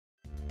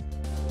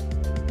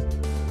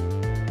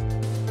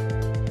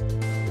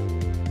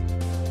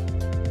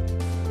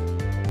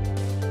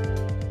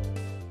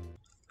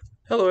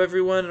Hello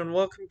everyone and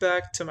welcome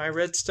back to my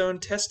redstone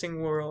testing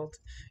world.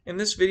 In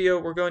this video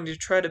we're going to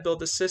try to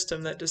build a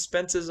system that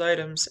dispenses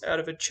items out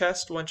of a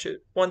chest once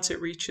it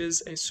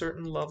reaches a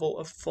certain level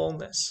of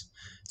fullness.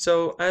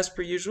 So as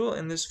per usual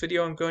in this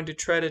video I'm going to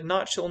try to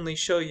not only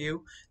show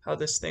you how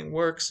this thing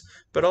works,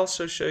 but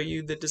also show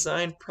you the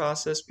design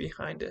process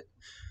behind it.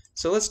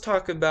 So let's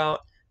talk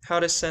about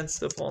how to sense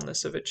the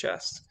fullness of a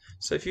chest.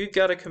 So if you've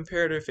got a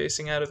comparator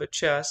facing out of a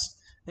chest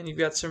and you've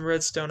got some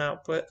redstone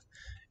output,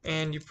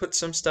 and you put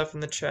some stuff in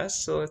the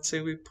chest. So let's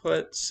say we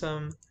put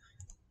some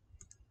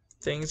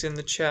things in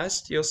the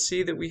chest. You'll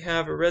see that we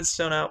have a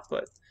redstone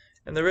output.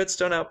 And the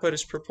redstone output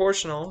is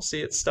proportional,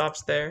 see it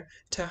stops there,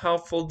 to how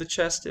full the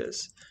chest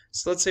is.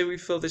 So let's say we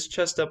fill this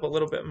chest up a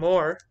little bit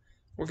more.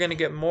 We're going to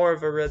get more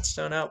of a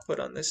redstone output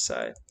on this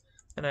side.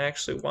 And I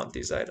actually want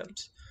these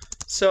items.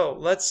 So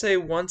let's say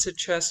once a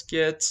chest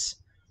gets,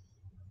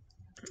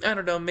 I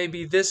don't know,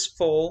 maybe this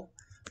full,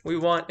 we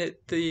want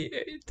the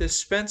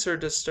dispenser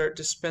to start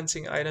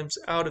dispensing items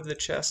out of the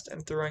chest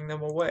and throwing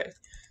them away.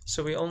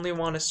 So we only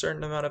want a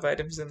certain amount of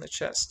items in the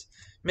chest.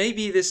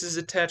 Maybe this is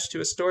attached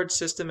to a storage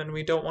system and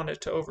we don't want it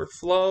to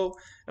overflow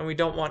and we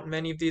don't want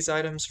many of these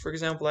items. For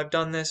example, I've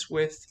done this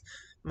with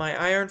my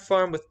iron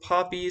farm with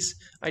poppies.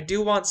 I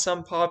do want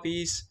some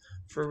poppies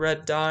for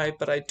red dye,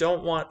 but I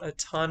don't want a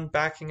ton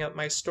backing up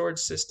my storage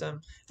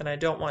system and I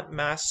don't want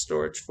mass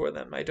storage for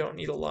them. I don't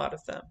need a lot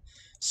of them.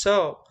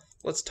 So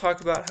let's talk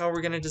about how we're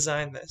going to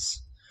design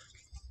this.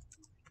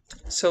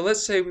 So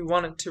let's say we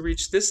want it to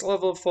reach this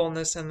level of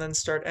fullness and then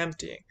start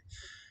emptying.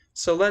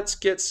 So let's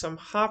get some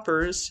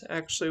hoppers.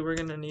 Actually, we're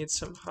going to need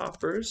some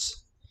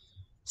hoppers.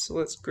 So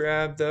let's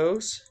grab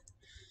those.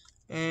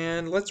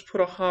 And let's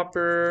put a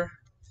hopper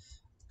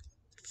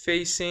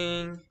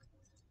facing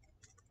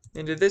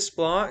into this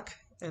block.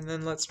 And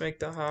then let's make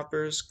the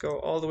hoppers go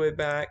all the way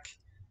back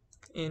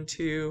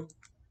into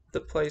the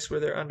place where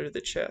they're under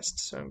the chest.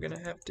 So I'm going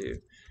to have to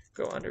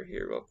go under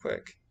here real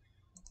quick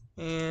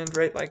and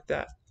right like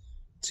that.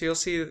 So you'll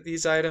see that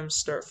these items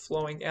start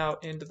flowing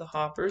out into the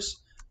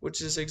hoppers,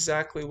 which is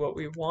exactly what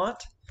we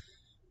want.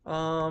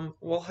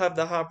 We'll have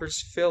the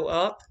hoppers fill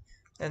up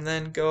and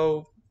then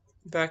go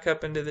back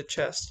up into the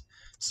chest.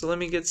 So let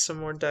me get some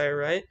more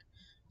diorite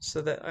so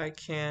that I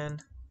can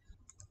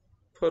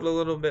put a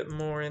little bit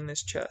more in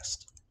this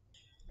chest.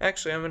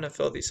 Actually, I'm going to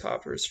fill these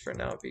hoppers for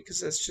now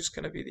because that's just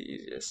going to be the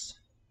easiest.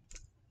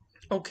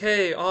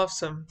 Okay,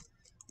 awesome.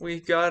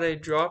 We've got a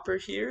dropper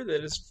here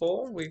that is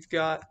full. We've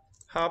got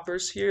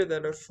hoppers here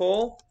that are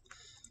full.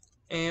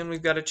 And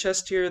we've got a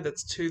chest here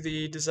that's to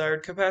the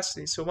desired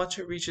capacity. So once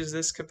it reaches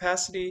this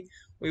capacity,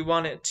 we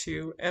want it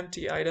to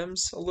empty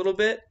items a little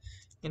bit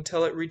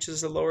until it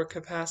reaches the lower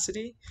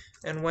capacity.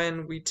 And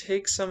when we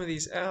take some of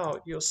these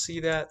out, you'll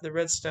see that the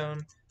redstone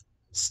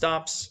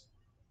stops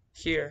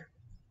here.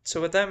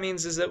 So what that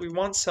means is that we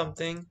want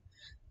something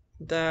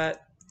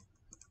that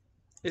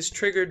is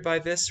triggered by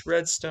this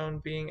redstone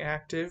being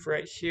active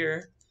right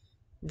here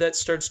that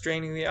starts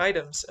draining the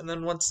items. And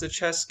then once the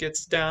chest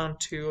gets down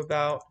to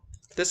about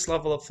this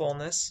level of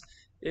fullness,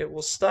 it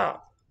will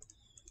stop.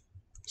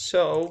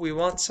 So we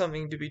want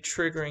something to be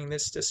triggering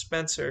this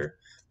dispenser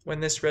when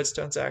this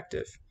redstone's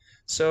active.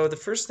 So the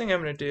first thing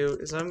I'm going to do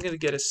is I'm going to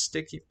get a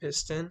sticky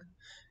piston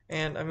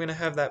and I'm going to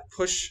have that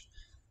push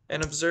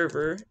an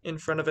observer in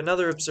front of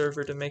another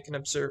observer to make an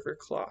observer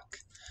clock.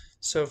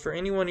 So for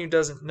anyone who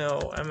doesn't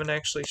know, I'm going to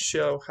actually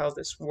show how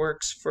this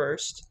works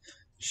first,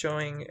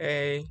 showing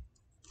a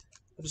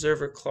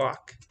observer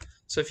clock.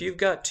 So if you've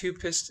got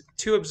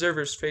two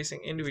observers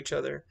facing into each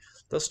other,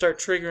 they'll start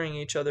triggering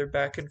each other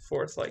back and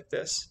forth like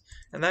this.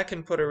 And that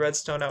can put a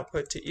redstone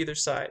output to either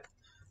side.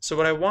 So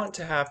what I want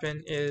to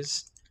happen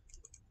is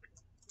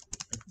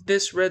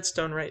this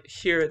redstone right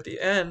here at the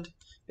end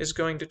is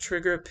going to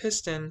trigger a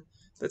piston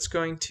that's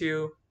going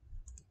to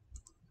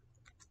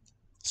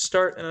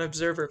start an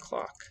observer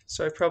clock.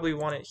 So I probably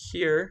want it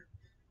here.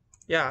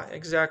 Yeah,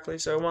 exactly.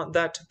 So I want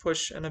that to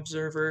push an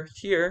observer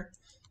here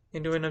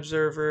into an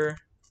observer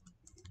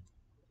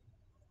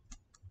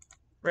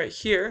right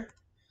here,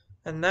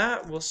 and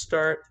that will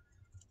start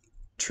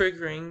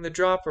triggering the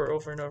dropper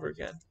over and over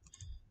again.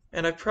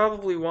 And I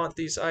probably want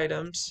these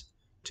items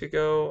to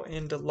go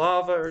into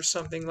lava or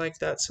something like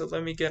that. So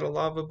let me get a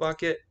lava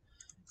bucket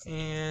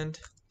and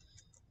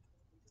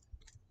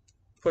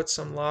put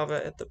some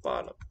lava at the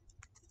bottom.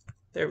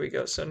 There we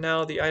go. So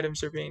now the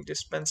items are being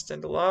dispensed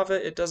into lava.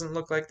 It doesn't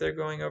look like they're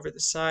going over the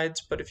sides,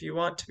 but if you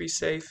want to be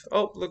safe,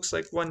 oh, looks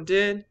like one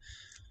did.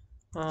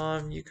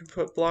 You can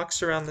put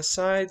blocks around the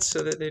sides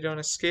so that they don't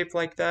escape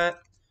like that.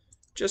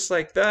 Just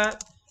like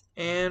that,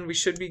 and we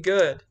should be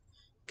good.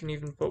 You can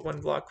even put one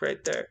block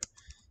right there.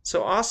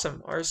 So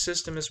awesome. Our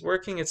system is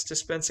working. It's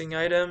dispensing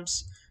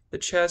items. The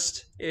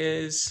chest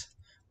is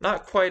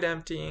not quite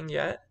emptying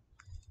yet.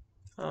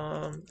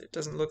 It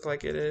doesn't look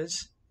like it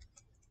is.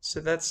 So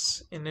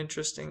that's an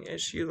interesting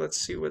issue. Let's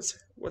see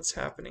what's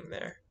happening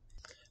there.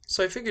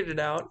 So I figured it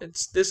out.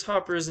 This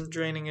hopper isn't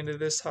draining into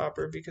this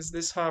hopper because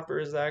this hopper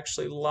is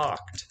actually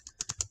locked,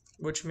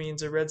 which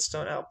means a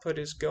redstone output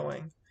is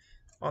going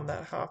on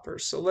that hopper.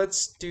 So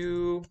let's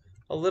do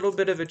a little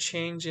bit of a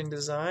change in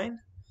design.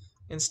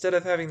 Instead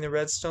of having the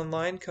redstone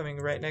line coming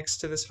right next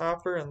to this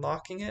hopper and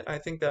locking it, I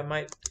think that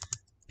might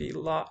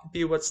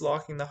be what's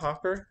locking the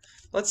hopper.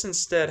 Let's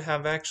instead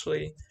have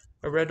actually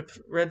a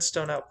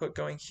redstone output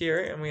going here,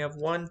 and we have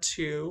 1,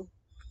 2,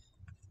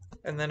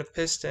 and then a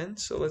piston.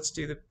 So let's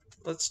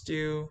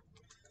do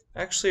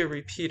actually a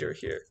repeater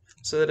here,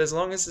 so that as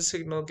long as the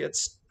signal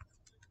gets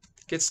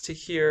to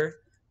here,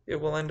 it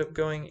will end up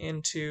going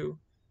into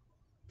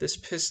this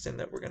piston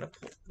that we're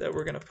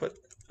gonna put.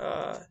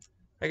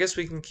 I guess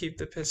we can keep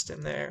the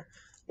piston there,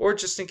 or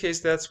just in case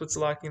that's what's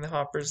locking the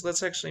hoppers,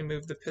 let's actually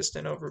move the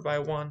piston over by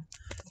 1.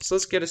 So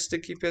let's get a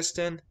sticky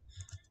piston.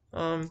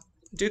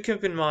 Do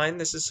keep in mind,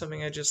 this is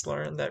something I just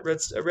learned, that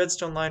a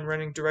redstone line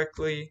running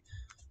directly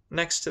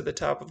next to the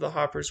top of the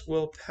hoppers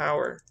will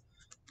power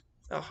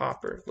a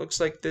hopper. Looks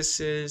like this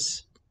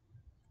is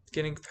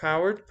getting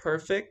powered.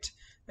 Perfect.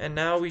 And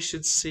now we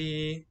should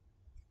see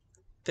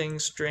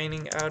things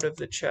draining out of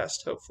the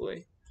chest,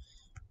 hopefully.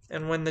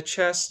 And when the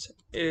chest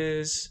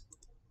is...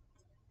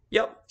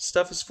 Yep,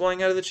 stuff is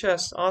flowing out of the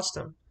chest.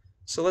 Awesome.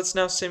 So let's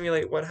now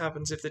simulate what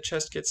happens if the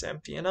chest gets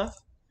empty enough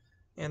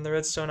and the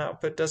redstone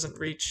output doesn't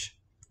reach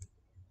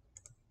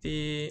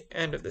the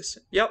end of this.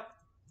 Yep.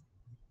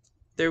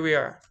 There we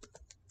are.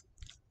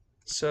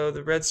 So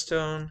the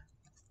redstone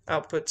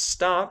output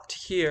stopped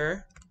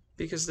here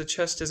because the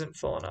chest isn't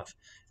full enough.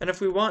 And if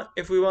we want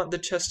the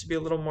chest to be a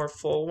little more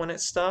full when it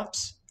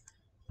stops,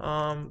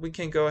 we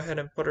can go ahead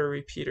and put a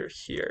repeater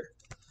here.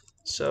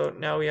 So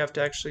now we have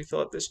to actually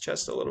fill up this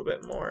chest a little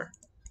bit more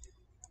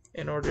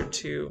in order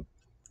to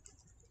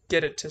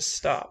get it to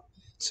stop.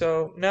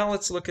 So now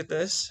let's look at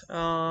this.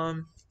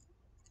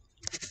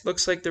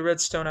 Looks like the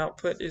redstone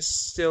output is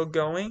still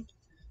going.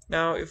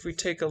 Now if we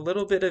take a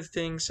little bit of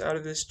things out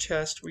of this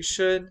chest, we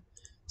should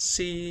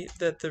see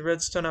that the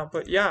redstone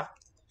output, yeah,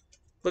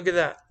 look at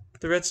that.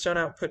 The redstone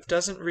output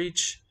doesn't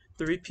reach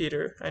the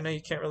repeater. I know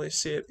you can't really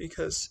see it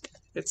because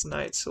it's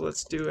night, so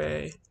let's do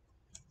a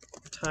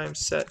time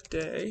set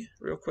day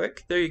real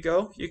quick. There you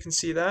go, you can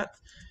see that.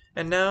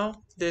 And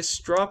now this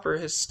dropper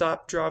has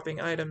stopped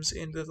dropping items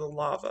into the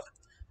lava.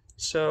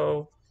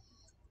 So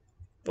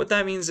what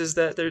that means is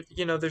that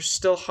there's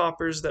still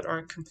hoppers that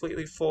aren't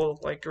completely full,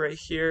 like right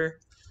here.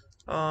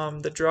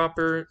 The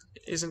dropper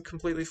isn't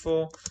completely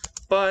full,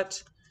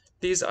 but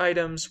these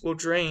items will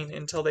drain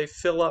until they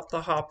fill up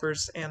the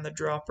hoppers and the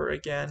dropper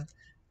again,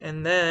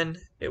 and then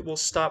it will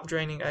stop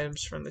draining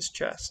items from this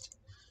chest.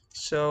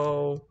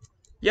 So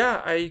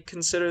yeah, I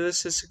consider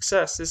this a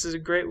success. This is a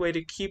great way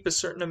to keep a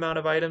certain amount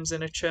of items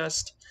in a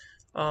chest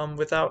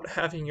without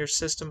having your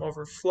system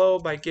overflow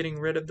by getting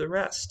rid of the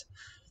rest.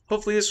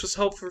 Hopefully this was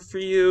helpful for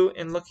you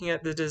in looking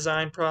at the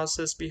design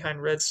process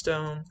behind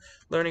redstone,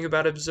 learning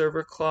about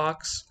observer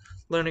clocks,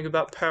 learning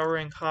about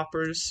powering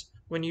hoppers.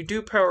 When you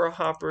do power a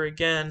hopper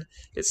again,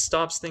 it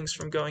stops things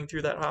from going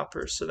through that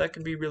hopper, so that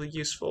can be really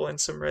useful in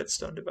some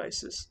redstone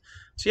devices.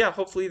 So yeah,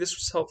 hopefully this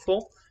was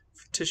helpful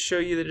to show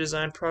you the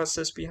design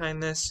process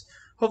behind this.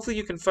 Hopefully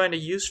you can find a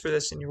use for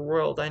this in your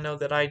world. I know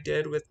that I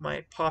did with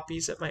my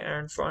poppies at my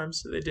iron farm,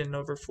 so they didn't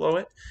overflow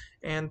it.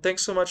 And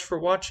thanks so much for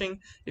watching.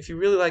 If you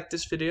really like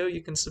this video,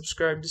 you can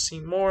subscribe to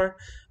see more.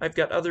 I've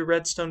got other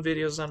redstone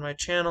videos on my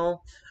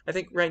channel. I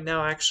think right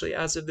now, actually,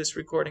 as of this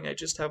recording, I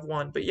just have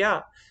one. But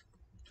yeah,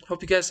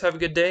 hope you guys have a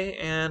good day,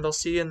 and I'll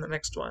see you in the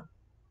next one.